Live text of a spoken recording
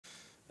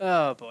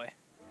Oh boy.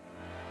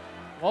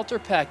 Walter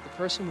Peck, the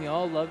person we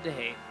all love to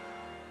hate.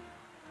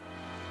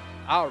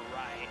 All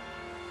right.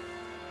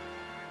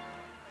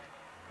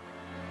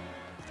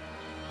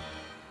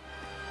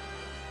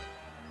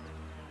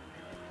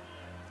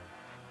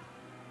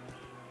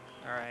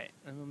 All right,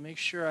 and we'll make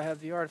sure I have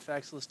the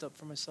artifacts list up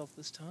for myself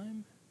this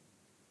time.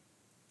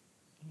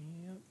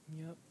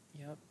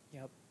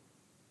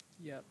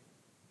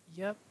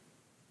 Yep.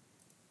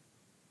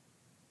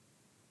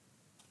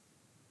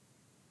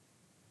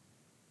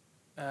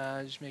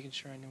 Just making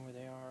sure I know where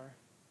they are.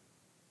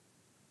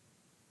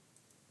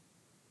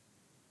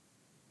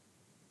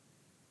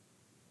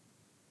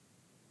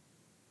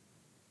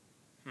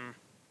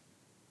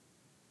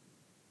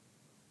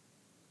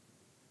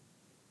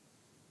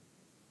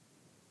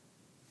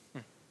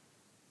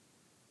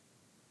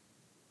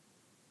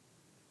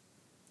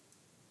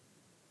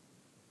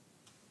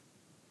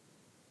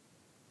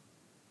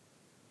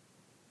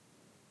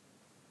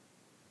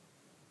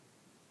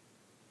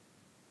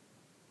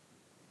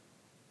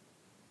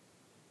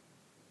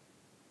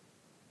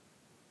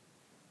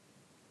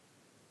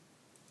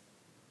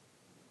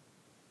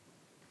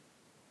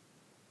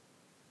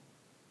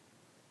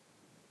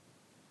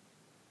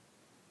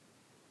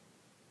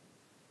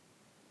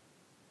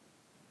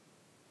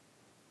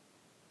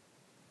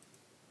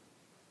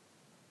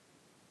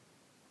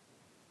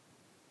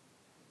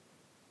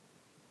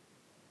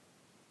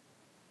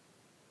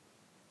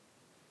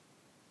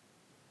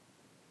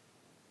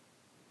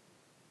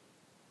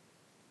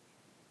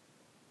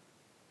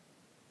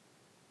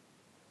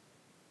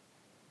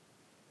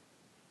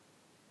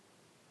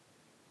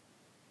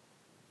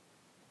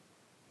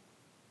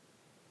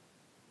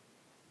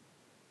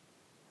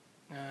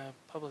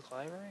 Public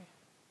library?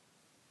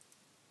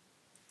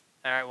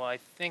 Alright, well, I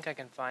think I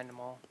can find them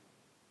all.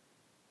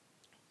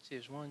 Let's see,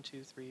 there's 1,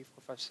 2, 3, 4,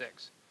 5,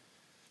 6.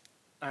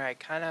 Alright,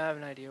 kind of have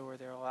an idea where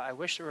they're all at. I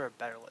wish there were a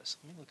better list.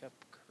 Let me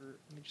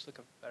just look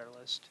up a better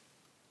list.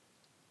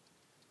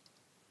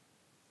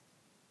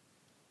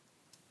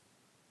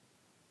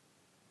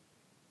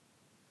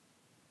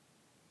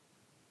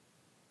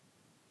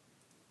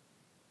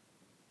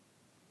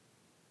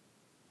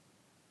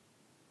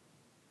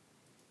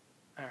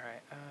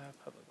 Alright,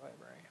 public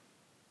library.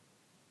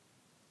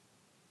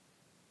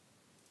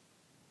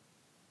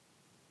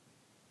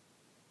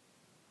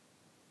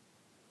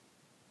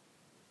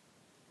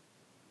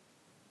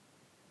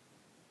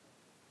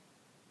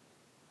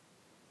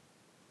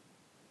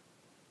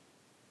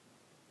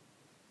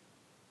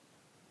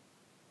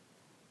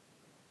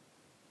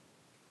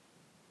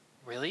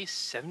 Really?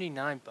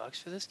 $79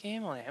 for this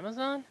game on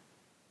Amazon?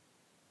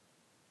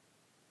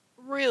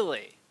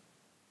 Really?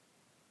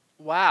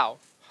 Wow.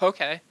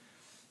 Okay.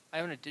 I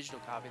own a digital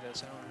copy though,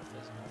 so I don't own a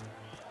physical.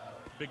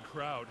 Big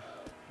crowd.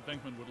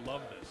 Venkman would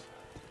love this.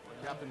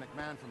 Captain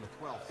McMahon from the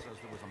 12th says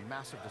there was a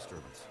massive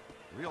disturbance.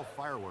 Real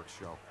fireworks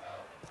show.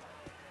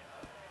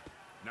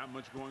 Not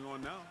much going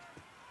on now.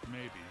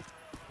 Maybe.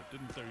 But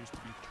didn't there used to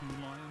be 2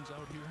 lions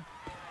out here?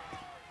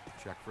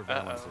 Check for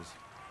valences.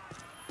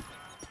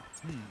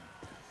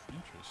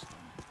 Interesting.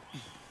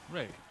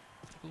 Ray,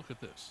 take a look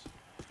at this.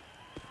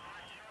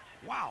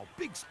 Wow,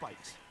 big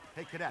spikes.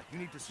 Hey, Cadet, you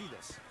need to see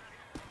this.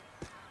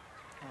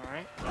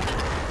 Alright.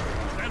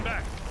 Stand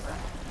back!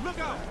 Look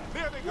out!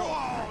 There they go!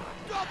 Whoa!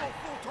 Double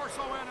full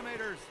torso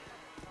animators!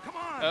 Come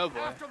on! Oh boy.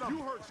 After them!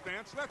 You heard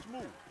Stance. Let's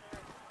move.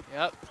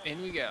 Yep,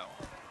 in we go.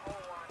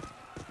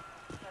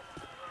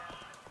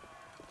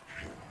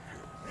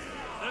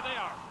 There they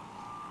are!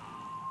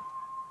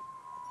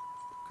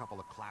 Couple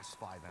of Class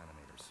 5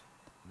 animators.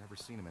 Never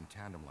seen them in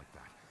tandem like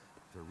that.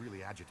 They're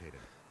really agitated.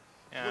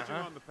 Switching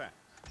on the pack.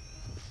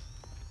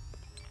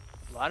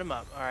 Light them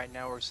up. Alright,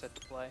 now we're set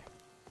to play.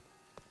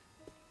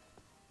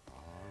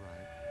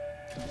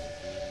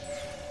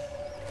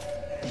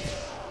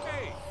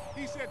 Hey,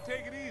 he said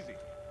take it easy.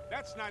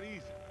 That's not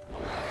easy.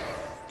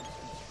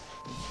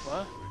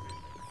 What?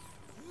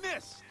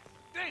 Miss!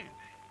 Damn!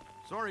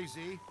 Sorry,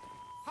 Z.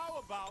 How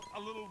about a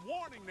little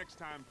warning next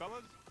time,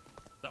 fellas?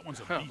 That one's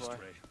a Oh, beast, boy.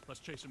 Ray. Let's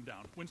chase him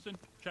down. Winston,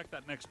 check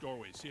that next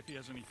doorway. See if he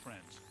has any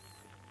friends.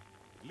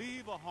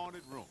 Leave a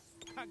haunted room.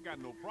 I got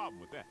no problem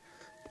with that.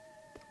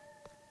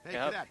 Hey,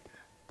 Yep. Cadet. To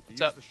What's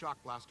use up? the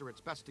shock blaster,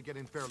 it's best to get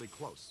in fairly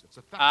close. It's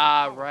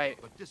effective, Right.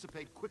 but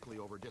dissipate quickly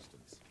over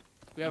distance.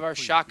 We have our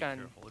Please shotgun.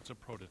 Be careful. It's a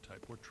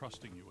prototype. We're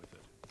trusting you with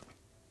it.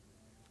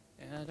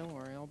 Yeah, don't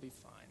worry, I'll be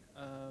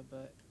fine.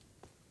 But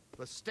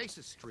The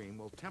stasis stream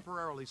will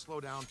temporarily slow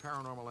down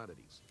paranormal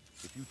entities.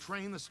 If you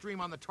train the stream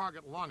on the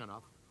target long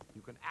enough,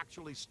 you can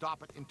actually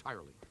stop it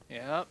entirely.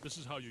 yep. This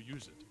is how you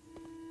use it.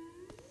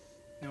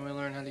 Now we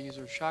learn how to use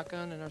our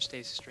shotgun and our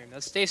stasis stream.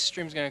 That stasis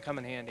stream is going to come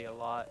in handy a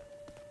lot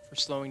for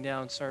slowing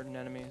down certain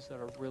enemies that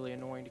are really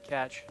annoying to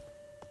catch.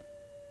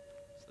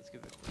 So let's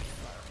give it a quick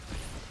fire.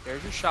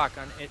 There's your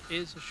shotgun. It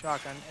is a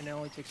shotgun, and it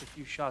only takes a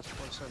few shots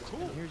before it starts.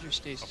 And here's your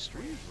stasis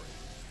stream.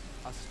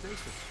 A stasis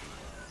stream.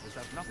 This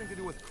has nothing to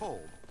do with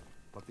cold,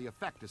 but the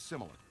effect is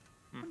similar.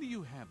 When do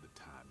you have the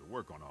time to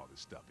work on all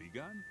this stuff,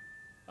 Egon?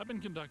 I've been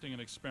conducting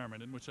an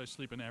experiment in which I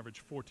sleep an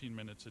average 14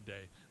 minutes a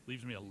day.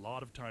 Leaves me a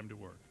lot of time to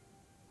work.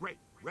 Great.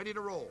 Ready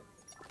to roll.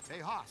 Hey,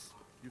 Haas,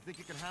 you think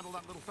you can handle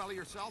that little fella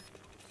yourself?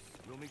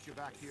 We'll meet you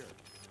back here.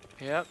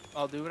 Yep,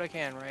 I'll do what I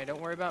can, Ray.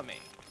 Don't worry about me.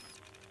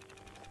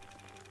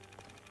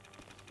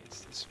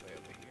 It's this way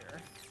over here.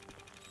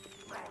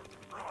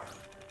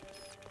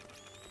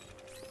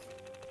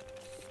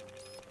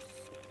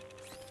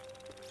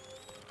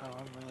 Oh,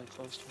 I'm really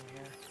close to him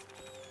here.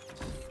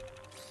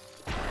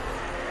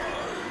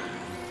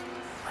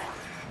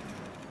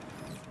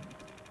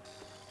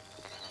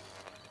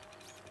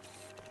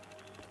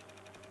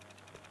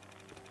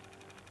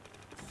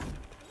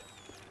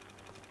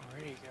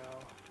 Where'd he go?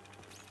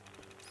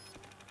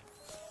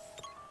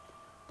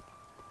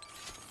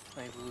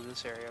 They blew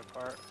this area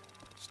apart.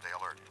 Stay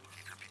alert.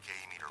 Keep your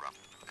PKE meter up.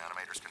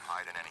 Animators can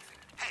hide in anything.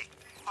 Hey,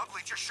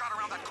 Ugly just shot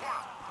around that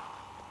corner.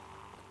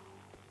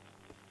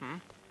 Hmm?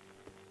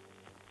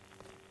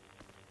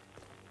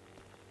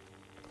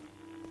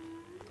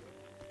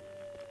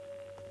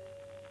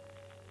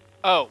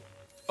 Oh.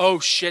 Oh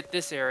shit,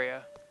 this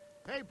area.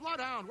 Hey,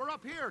 Bloodhound, we're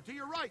up here, to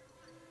your right.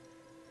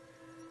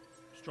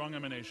 Strong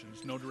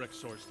emanations, no direct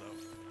source though.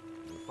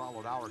 We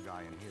followed our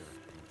guy in here.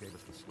 He gave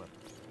us the slip.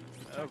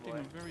 Detecting boy.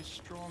 a very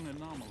strong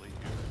anomaly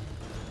here.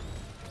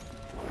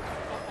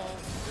 Uh-oh,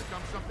 here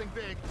comes something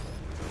big.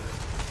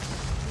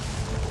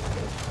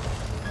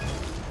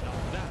 Now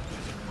that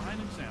is a fine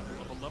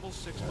example of a level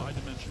 6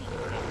 bidimensional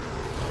projector.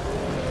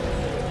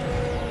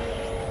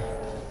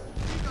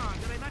 Egon,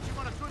 did I mention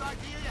what a good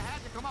idea you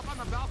had to come up on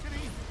the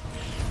balcony?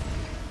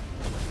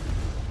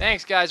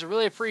 Thanks, guys. I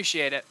really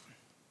appreciate it.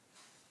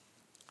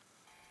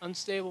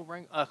 Unstable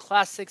ring,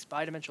 class 6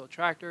 bidimensional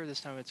attractor.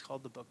 This time it's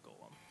called the Book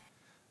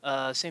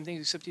Golem. Same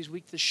things except he's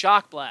weak to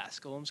shock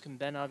blast. Golems can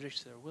bend objects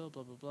to their will,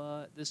 blah, blah,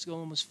 blah. This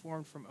golem was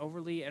formed from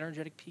overly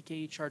energetic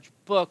PKE charged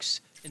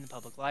books in the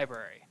public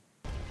library.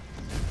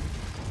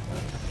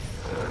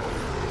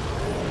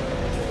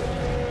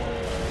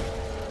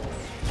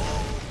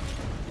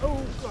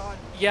 Oh, God.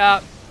 Yeah.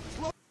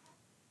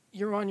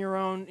 You're on your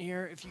own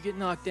here. If you get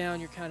knocked down,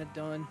 you're kind of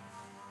done.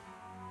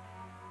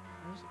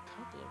 There's a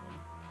couple of them.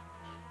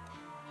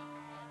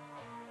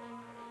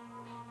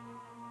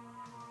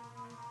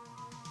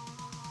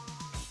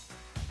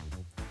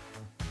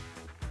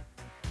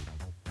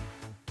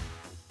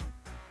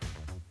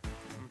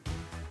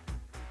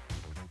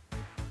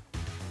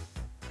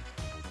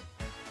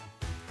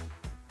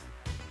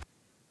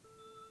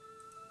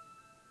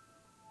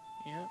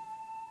 Yep.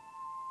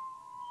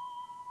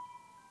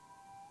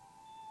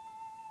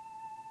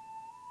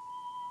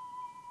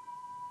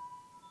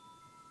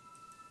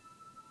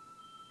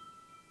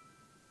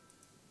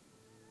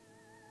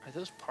 Are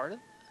those part of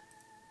it?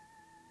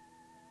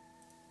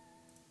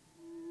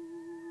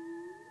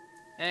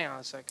 Hang on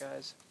a sec,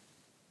 guys.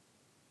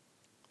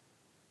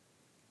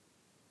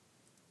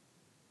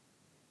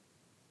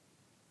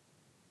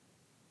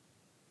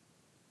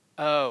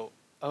 Oh,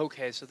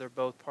 okay, so they're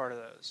both part of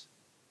those.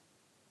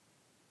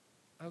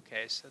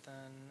 Okay, so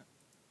then...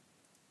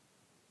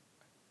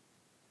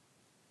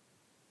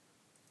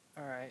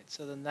 Alright,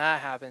 so then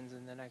that happens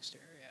in the next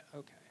area.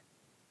 Okay.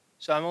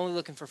 So I'm only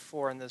looking for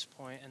 4 in this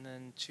point, and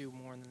then 2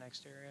 more in the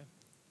next area.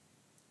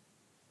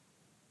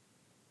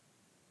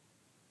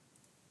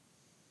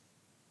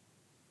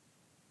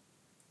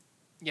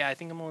 Yeah, I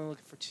think I'm only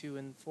looking for 2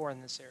 and 4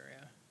 in this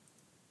area.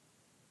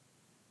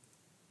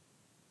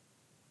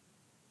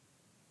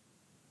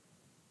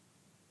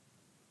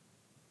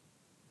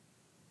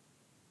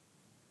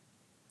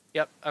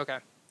 Yep, okay.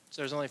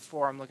 So there's only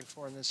 4 I'm looking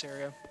for in this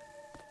area.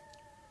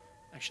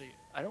 Actually,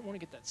 I don't want to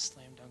get that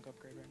slam dunk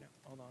upgrade right now.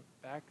 Hold on.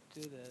 Back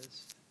to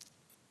this.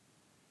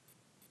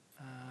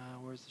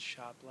 Where's the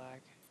shot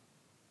black?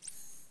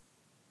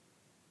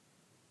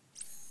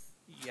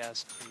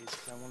 Yes, please,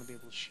 because I want to be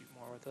able to shoot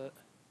more with it.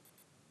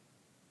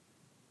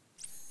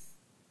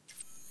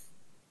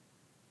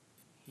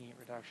 Heat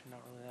reduction,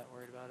 not really that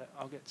worried about it.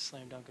 I'll get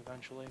slam dunk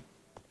eventually.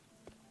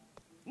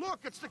 Look,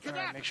 it's the cadet!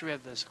 Alright, make sure we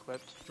have this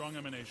equipped. Strong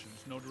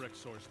emanations, no direct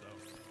source though.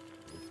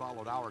 We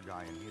followed our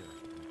guy in here.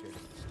 He gave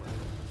us the slip.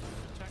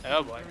 Detecting Oh,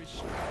 a boy. very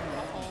strong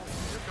Uh-oh,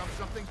 here comes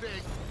something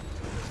big.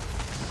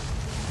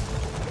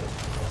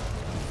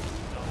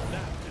 Now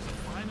that is a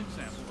fine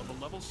example of a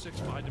level 6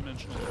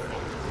 bidimensional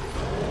projector.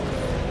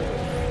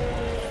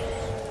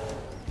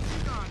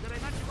 Egon, did I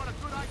mention what a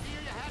good idea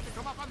you had to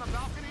come up on the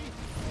balcony?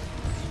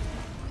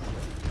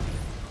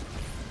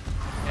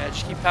 Yeah,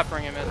 just keep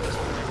peppering him at this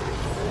point.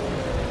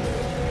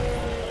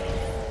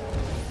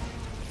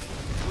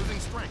 It's losing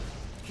strength.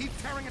 Keep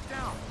tearing it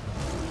down.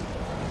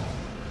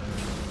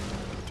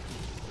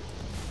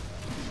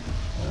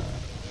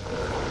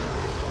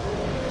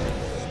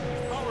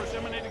 Power is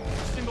emanating from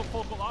a single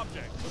focal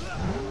object.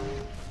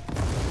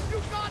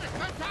 You got it!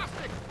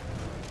 Fantastic!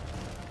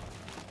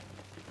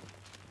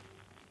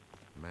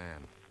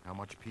 Man, how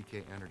much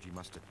PK energy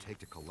must it take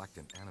to collect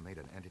and animate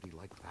an entity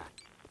like that?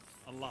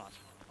 A lot.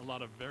 A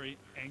lot of very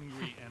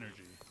angry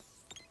energy.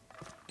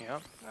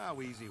 Yep.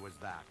 How easy was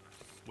that?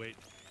 Wait,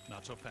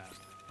 not so fast.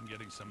 I'm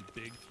getting some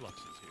big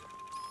fluxes here.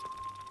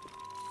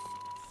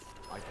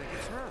 I think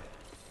it's her.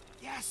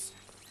 Yes!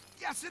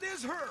 Yes, it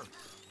is her!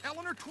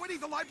 Eleanor Twitty,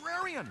 the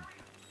librarian!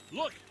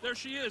 Look, there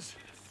she is.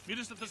 Meet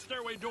us at the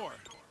stairway door.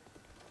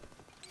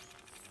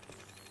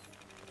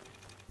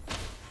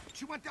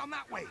 She went down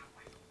that way.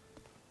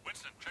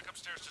 Winston, check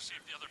upstairs to see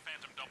if the other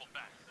phantom doubled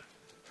back.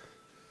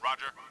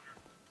 Roger.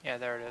 Yeah,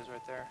 there it is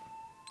right there.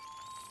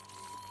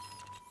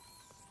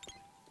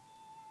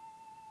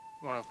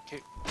 You want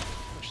to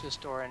push this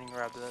door in and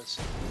grab this.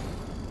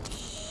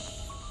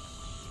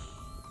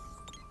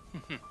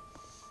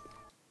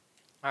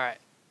 Alright.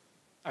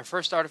 Our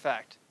first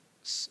artifact.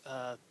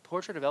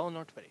 Portrait of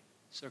Eleanor Twitty.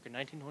 Circa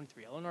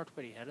 1923. Eleanor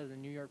Twitty, head of the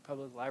New York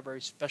Public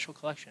Library's Special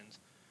Collections,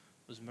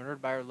 was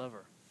murdered by her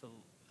lover,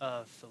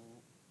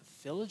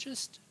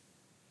 philologist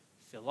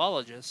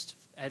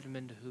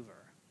Edmund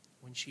Hoover,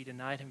 when she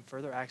denied him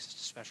further access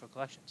to special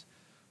collections.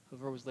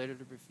 Hoover was later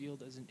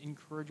revealed as an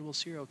incorrigible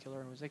serial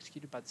killer and was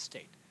executed by the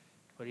state.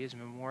 Twitty is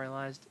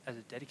memorialized as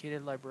a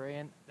dedicated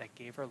librarian that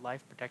gave her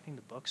life protecting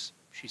the books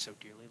she so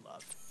dearly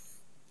loved.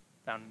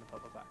 Found in the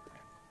public library.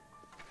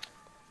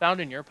 Found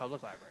in your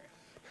public library.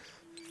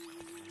 Okay,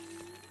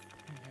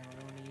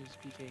 we're going to use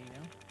BKE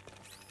now.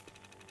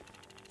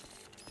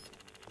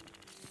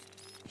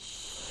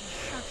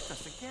 Shucks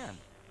us again.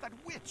 That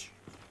witch.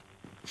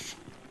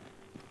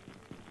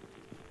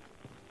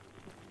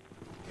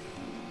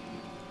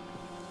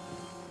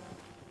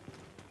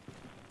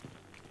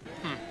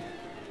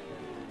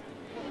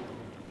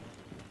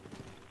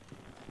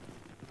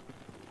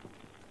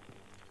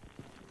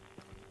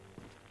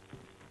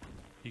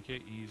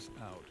 PKE's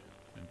out,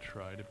 and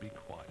try to be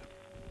quiet.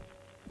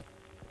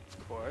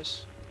 Of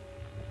course.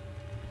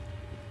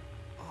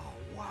 Oh,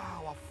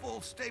 wow, a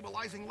full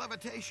stabilizing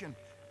levitation.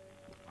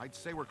 I'd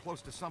say we're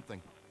close to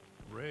something.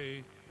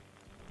 Ray,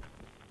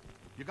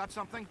 You got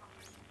something?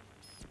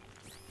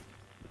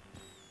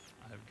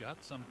 I've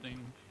got something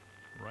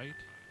right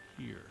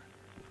here.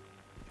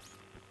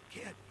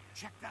 Kid,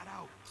 check that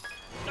out.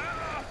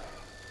 Ah!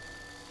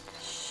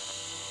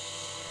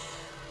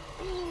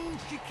 Ooh,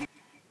 she keeps...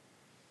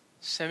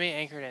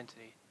 Semi-anchored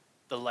entity.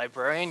 The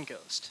librarian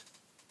ghost.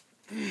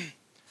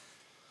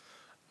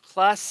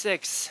 Class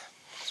 6.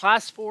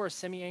 Class 4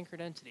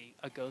 semi-anchored entity.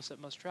 A ghost that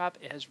must trap.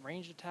 It has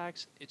ranged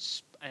attacks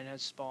and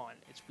has spawn.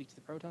 It's weak to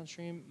the proton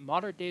stream.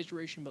 Moderate days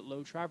duration but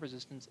low trap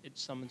resistance. It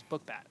summons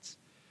book bats.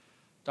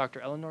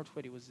 Dr. Eleanor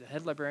Twitty was the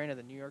head librarian of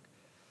the New York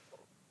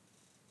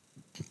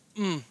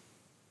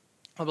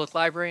Public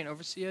Library and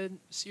overseer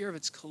of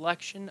its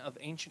collection of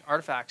ancient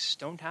artifacts,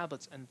 stone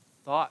tablets, and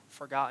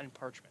thought-forgotten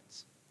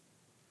parchments.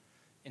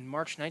 In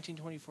March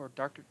 1924,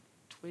 Dr.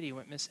 Twitty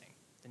went missing.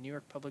 The New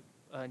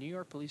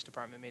York Police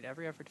Department made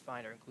every effort to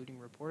find her, including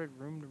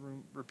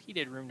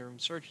repeated room-to-room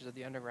searches of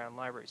the underground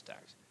library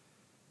stacks,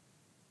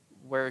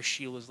 where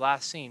she was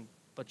last seen,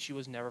 but she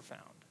was never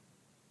found.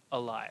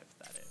 Alive,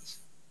 that is.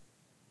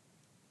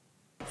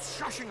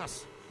 Shushing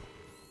us.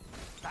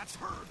 That's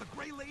her, the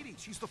Gray Lady.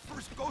 She's the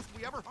first ghost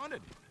we ever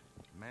hunted.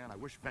 Man, I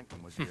wish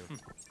Venkman was here.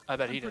 I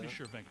bet he I'm did. pretty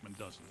sure Venkman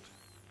doesn't.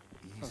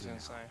 I was Easy gonna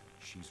now. say.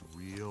 She's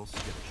real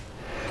skittish.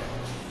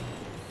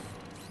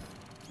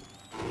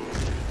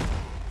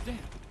 Damn,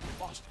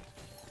 lost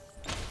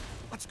it.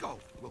 Let's go.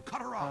 We'll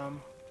cut her off.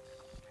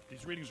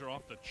 These readings are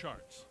off the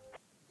charts.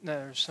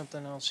 There's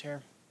something else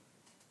here.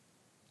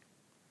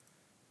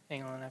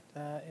 Hang on, after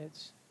that,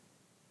 it's...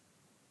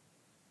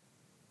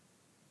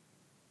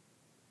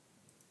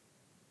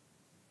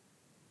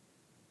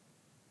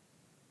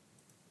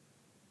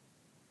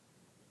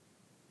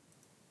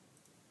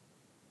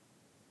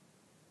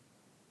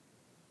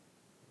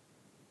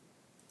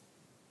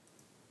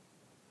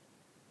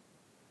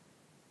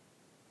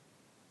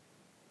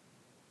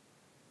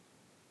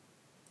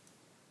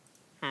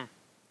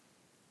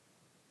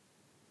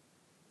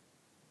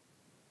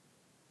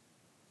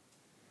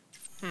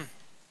 Now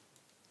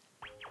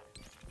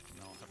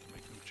I'll have to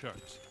make new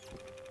charts.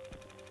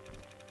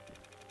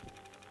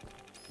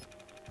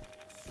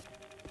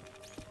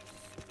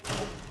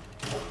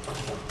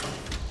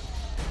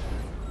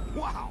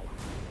 Wow.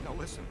 Now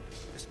listen,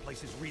 this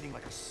place is reading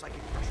like a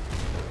psychic pressure.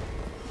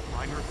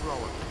 Primer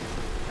thrower.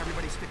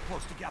 Everybody stick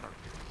close together.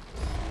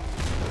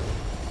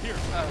 Here,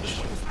 this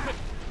one. Quick.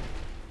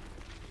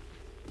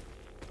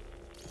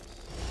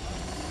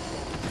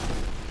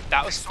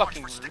 That was Okay, Sarge,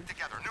 fucking we're rude. stick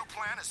together. New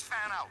plan is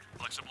fan out.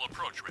 Flexible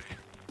approach, Ray.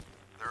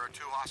 There are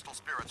 2 hostile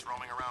spirits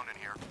roaming around in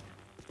here.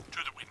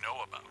 2 that we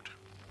know about.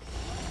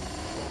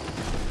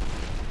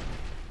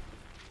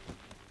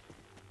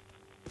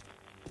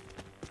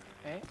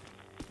 Okay.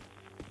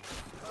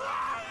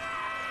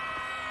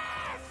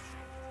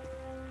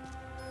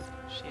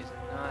 She's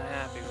not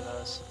happy with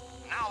us.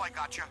 Now I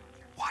got you.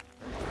 What?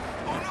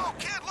 Oh no,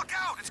 kid, look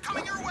out! It's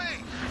coming your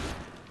way!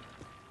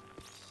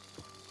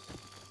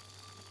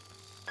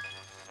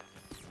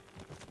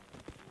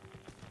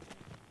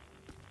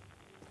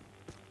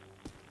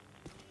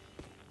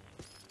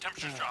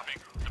 Temperature's dropping.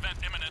 Event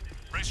imminent.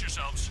 Brace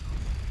yourselves.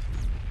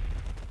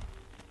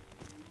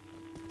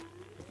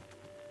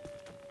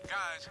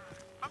 Guys,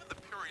 I'm in the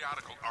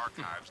periodical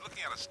archives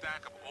looking at a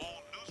stack of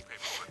old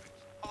newspaper clippings,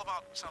 all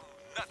about some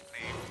nut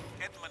named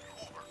Edmund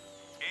Hoover,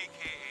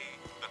 a.k.a.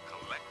 the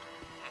Collector.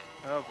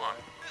 Oh boy.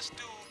 This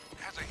dude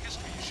has a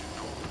history you should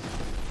know.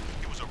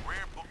 He was a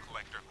rare book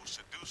collector who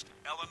seduced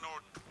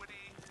Eleanor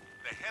Twitty,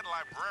 the head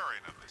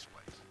librarian of this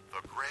place.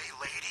 The Gray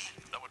Lady?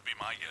 That would be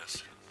my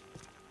guess.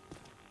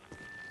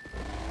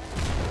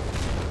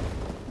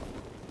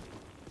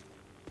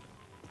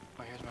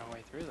 Oh, here's my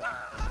way through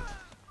that.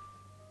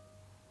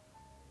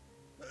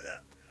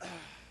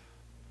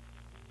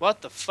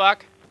 What the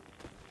fuck?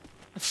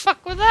 The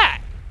fuck was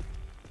that?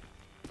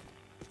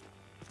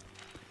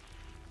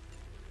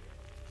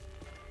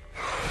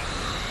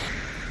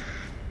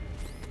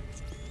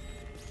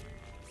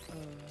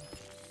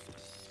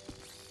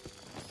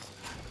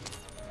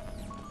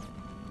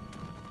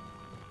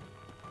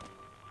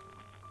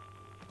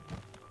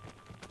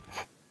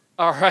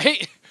 All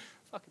right.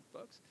 Fucking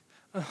books.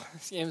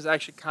 This game is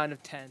actually kind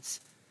of tense.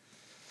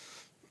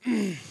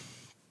 The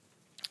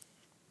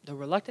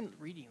Reluctant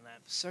Reading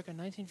Lamp, circa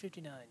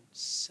 1959.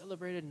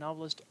 Celebrated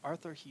novelist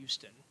Arthur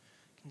Houston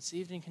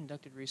conceived and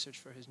conducted research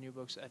for his new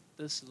books at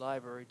this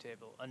library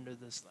table under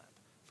this lamp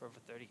for over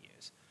 30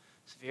 years.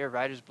 Severe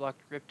writer's block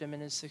gripped him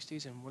in his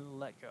 60s and wouldn't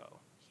let go.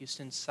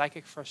 Houston's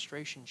psychic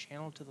frustration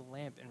channeled to the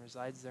lamp and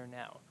resides there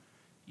now,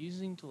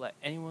 using to let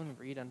anyone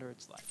read under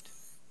its light.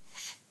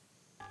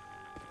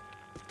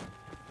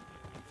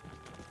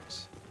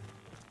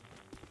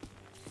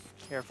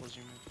 Careful as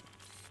you move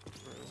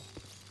through.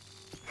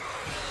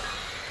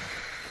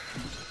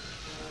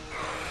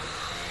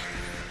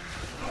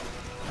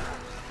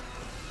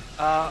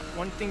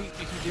 One thing you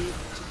can do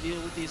to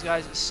deal with these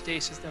guys is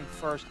stasis them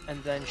first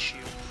and then shoot.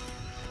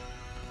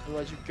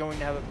 Otherwise you're going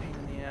to have a pain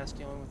in the ass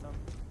dealing with them.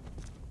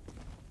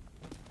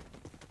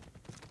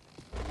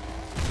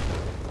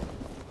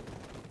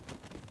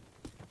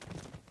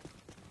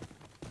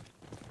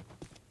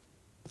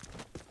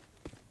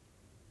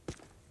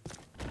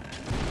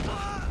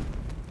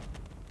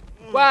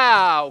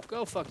 Wow!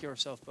 Go fuck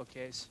yourself,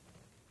 Bookcase.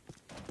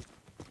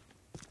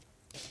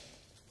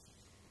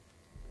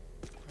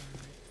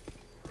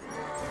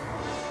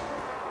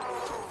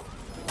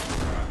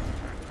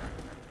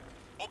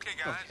 Okay,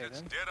 guys, Okay,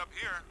 it's then. dead up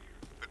here.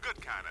 The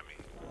good kind, I mean.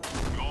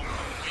 We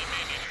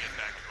may need to get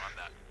back to you on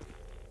that.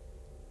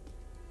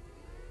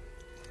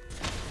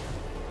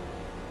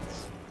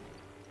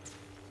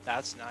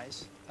 That's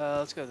nice.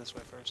 Let's go this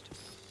way first.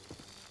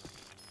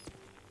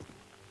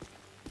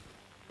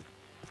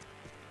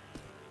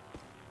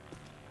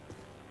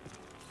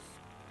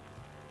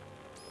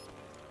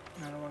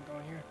 I don't want to go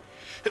in here.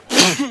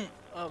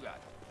 Oh god.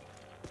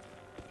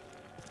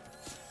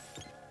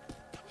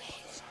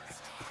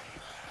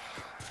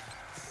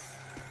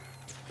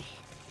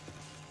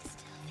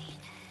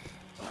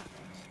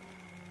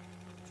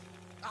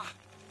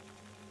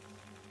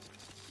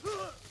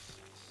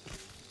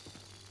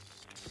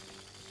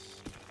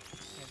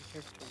 Yeah, be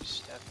careful where you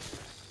step.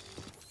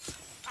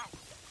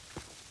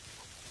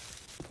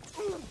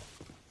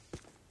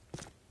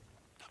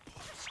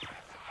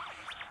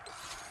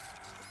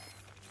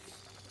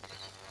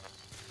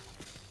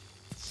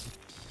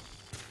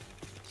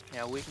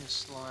 Yeah, weakness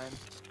slime.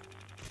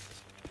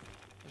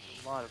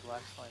 There's a lot of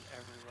black slime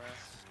everywhere.